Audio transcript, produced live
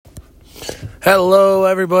Hello,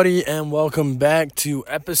 everybody, and welcome back to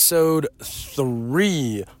episode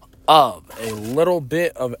 3 of A Little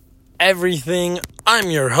Bit of Everything.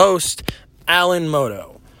 I'm your host, Alan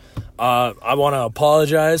Moto. I want to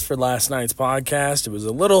apologize for last night's podcast. It was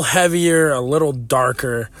a little heavier, a little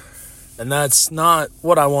darker, and that's not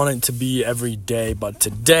what I want it to be every day. But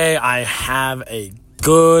today I have a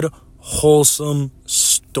good, wholesome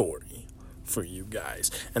story for you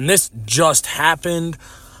guys. And this just happened.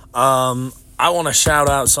 I want to shout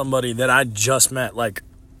out somebody that I just met like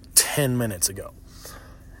 10 minutes ago.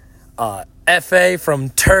 F.A. from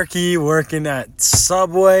Turkey, working at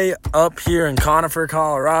Subway up here in Conifer,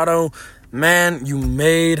 Colorado. Man, you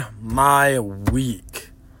made my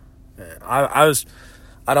week. Man,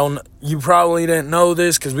 you probably didn't know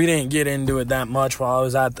this because we didn't get into it that much while I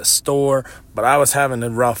was at the store, but I was having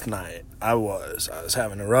a rough night. I was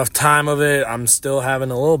having a rough time of it. I'm still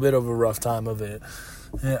having a little bit of a rough time of it.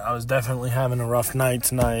 Yeah, I was definitely having a rough night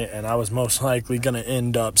tonight, and I was most likely going to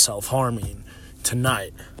end up self-harming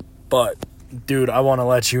tonight. But, dude, I want to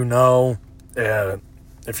let you know,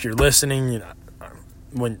 if you're listening,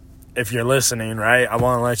 if you're listening, right, I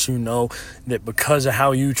want to let you know that because of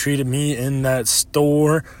how you treated me in that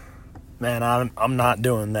store, man, I'm not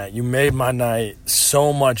doing that. You made my night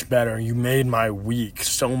so much better. You made my week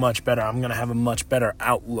so much better. I'm going to have a much better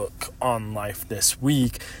outlook on life this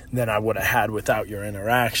week than I would have had without your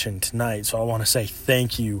interaction tonight. So I want to say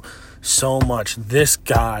thank you so much. This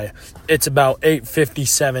guy, it's about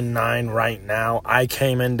 8:57-9 right now. I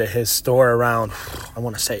came into his store around, I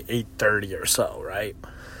want to say 8:30 or so, right?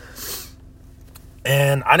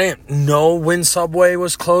 And I didn't know when Subway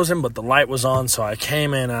was closing, but the light was on, so I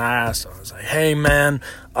came in and I asked him. I was like, hey, man,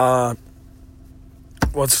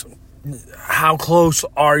 how close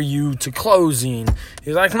are you to closing?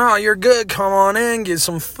 He's like, no, you're good. Come on in, get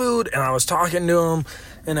some food. And I was talking to him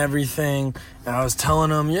and everything, and I was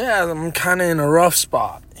telling him, yeah, I'm kind of in a rough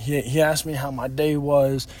spot. He asked me how my day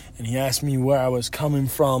was, and he asked me where I was coming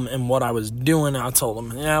from and what I was doing. And I told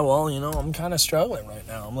him, yeah, well, I'm kind of struggling right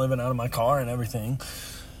now. I'm living out of my car and everything.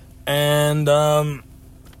 And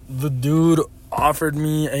the dude offered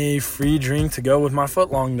me a free drink to go with my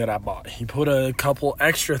footlong that I bought. He put a couple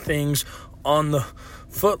extra things on the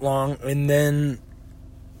footlong and then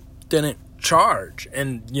didn't charge.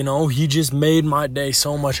 And he just made my day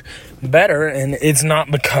so much better. And it's not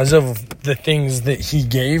because of the things that he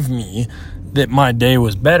gave me that my day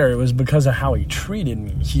was better. It was because of how he treated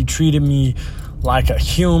me. He treated me like a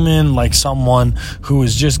human, like someone who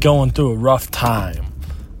was just going through a rough time.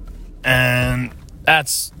 And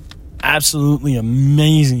that's absolutely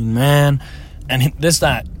amazing, man. And this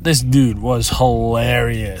dude was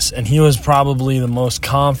hilarious. And he was probably the most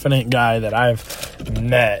confident guy that I've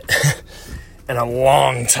met in a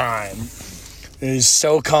long time. He's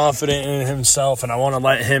so confident in himself, and I want to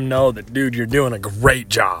let him know that, dude, you're doing a great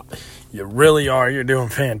job. You really are. You're doing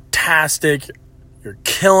fantastic. You're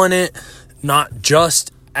killing it, not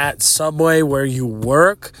just at Subway where you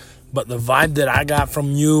work, but the vibe that I got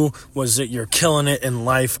from you was that you're killing it in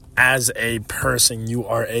life as a person. You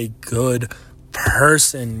are a good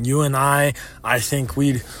person. You and I think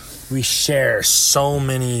we share so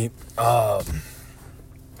many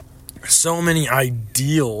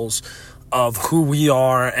ideals of who we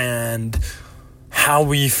are and how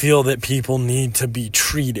we feel that people need to be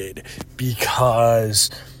treated. Because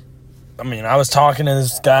I was talking to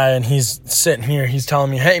this guy and he's sitting here, he's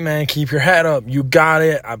telling me, hey man, keep your head up, you got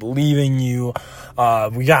it, I believe in you,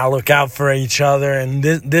 we gotta look out for each other. And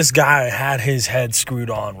this guy had his head screwed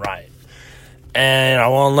on right. And I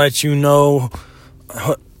want to let you know,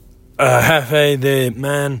 Hefe, that,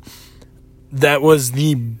 man, that was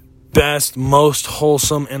the best, most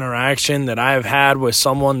wholesome interaction that I have had with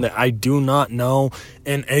someone that I do not know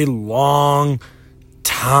in a long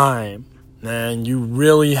time. Man, you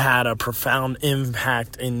really had a profound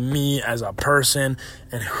impact in me as a person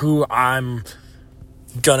and who I'm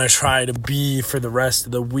gonna try to be for the rest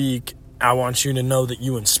of the week. I want you to know that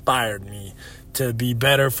you inspired me to be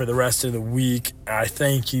better for the rest of the week. I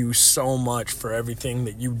thank you so much for everything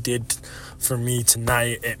that you did for me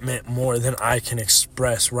tonight. It meant more than I can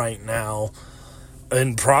express right now,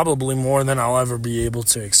 and probably more than I'll ever be able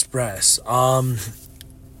to express.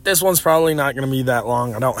 This one's probably not going to be that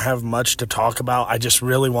long. I don't have much to talk about. I just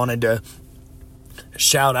really wanted to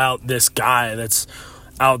shout out this guy that's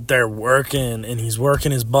out there working, and he's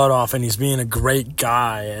working his butt off, and he's being a great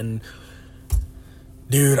guy. And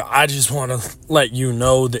dude, I just want to let you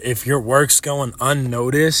know that if your work's going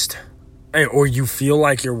unnoticed, or you feel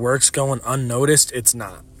like your work's going unnoticed, it's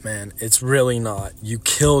not, man. It's really not. You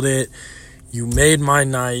killed it. You made my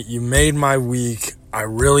night. You made my week. I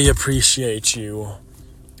really appreciate you.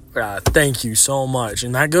 Thank you so much.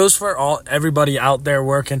 And that goes for everybody out there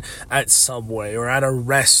working at Subway or at a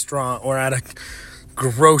restaurant or at a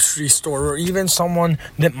grocery store, or even someone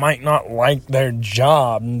that might not like their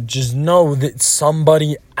job. Just know that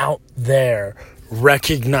somebody out there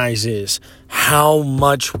recognizes how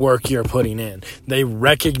much work you're putting in. They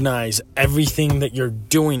recognize everything that you're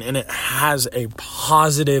doing, and it has a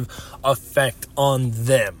positive effect on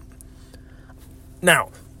them. Now,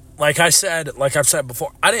 like I've said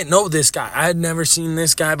before, I didn't know this guy. I had never seen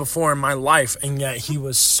this guy before in my life, and yet he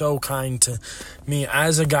was so kind to me.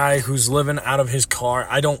 As a guy who's living out of his car,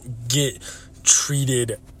 I don't get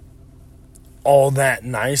treated all that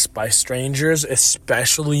nice by strangers,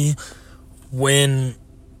 especially when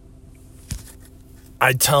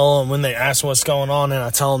when they ask what's going on, and I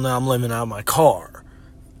tell them that I'm living out of my car.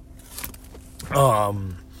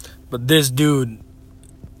 But this dude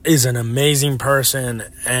is an amazing person,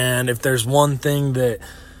 and if there's one thing that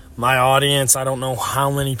my audience, I don't know how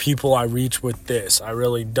many people I reach with this, I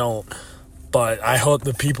really don't, but I hope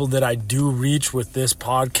the people that I do reach with this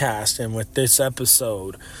podcast and with this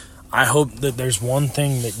episode, I hope that there's one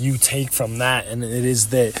thing that you take from that, and it is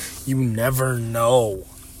that you never know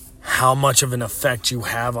how much of an effect you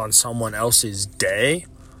have on someone else's day.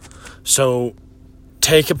 So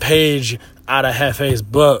take a page out of Hefe's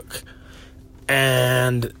book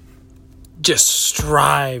and just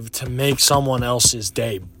strive to make someone else's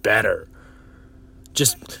day better.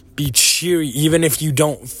 Just be cheery. Even if you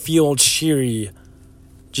don't feel cheery,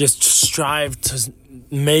 just strive to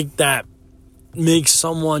make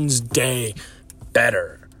someone's day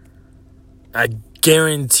better. I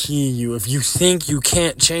guarantee you, if you think you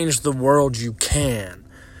can't change the world, you can.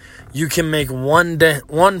 You can make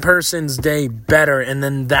one person's day better, and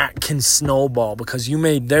then that can snowball because you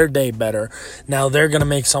made their day better. Now they're going to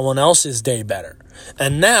make someone else's day better.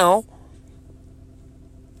 And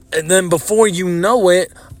then before you know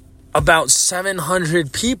it, about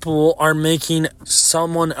 700 people are making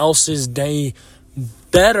someone else's day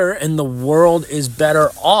better, and the world is better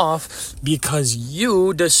off because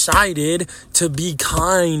you decided to be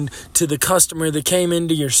kind to the customer that came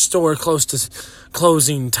into your store close to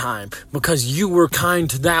closing time, because you were kind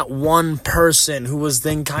to that one person who was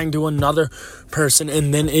then kind to another person,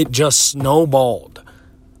 and then it just snowballed.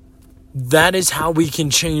 That is how we can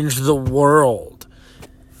change the world.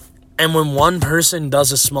 And when one person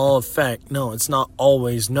does a small effect, no, it's not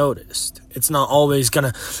always noticed. It's not always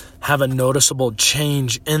going to have a noticeable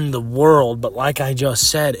change in the world, but like I just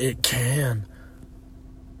said, it can.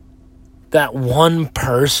 That one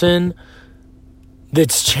person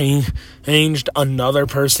that's changed another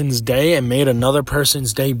person's day and made another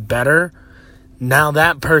person's day better, now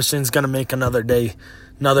that person's going to make another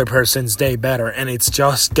person's day better, and it's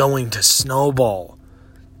just going to snowball.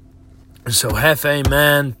 So Hefe,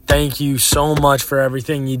 man, thank you so much for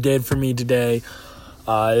everything you did for me today.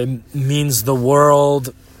 It means the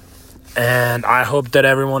world, and I hope that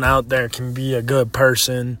everyone out there can be a good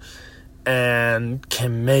person and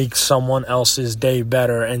can make someone else's day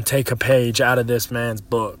better and take a page out of this man's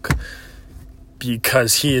book,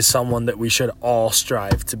 because he is someone that we should all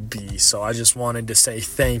strive to be. So I just wanted to say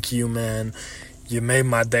thank you, man. You made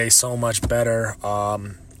my day so much better.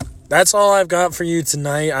 That's all I've got for you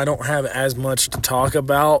tonight. I don't have as much to talk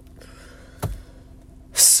about.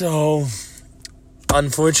 So,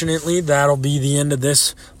 unfortunately, that'll be the end of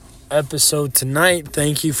this episode tonight.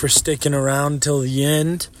 Thank you for sticking around till the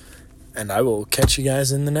end, and I will catch you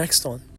guys in the next one.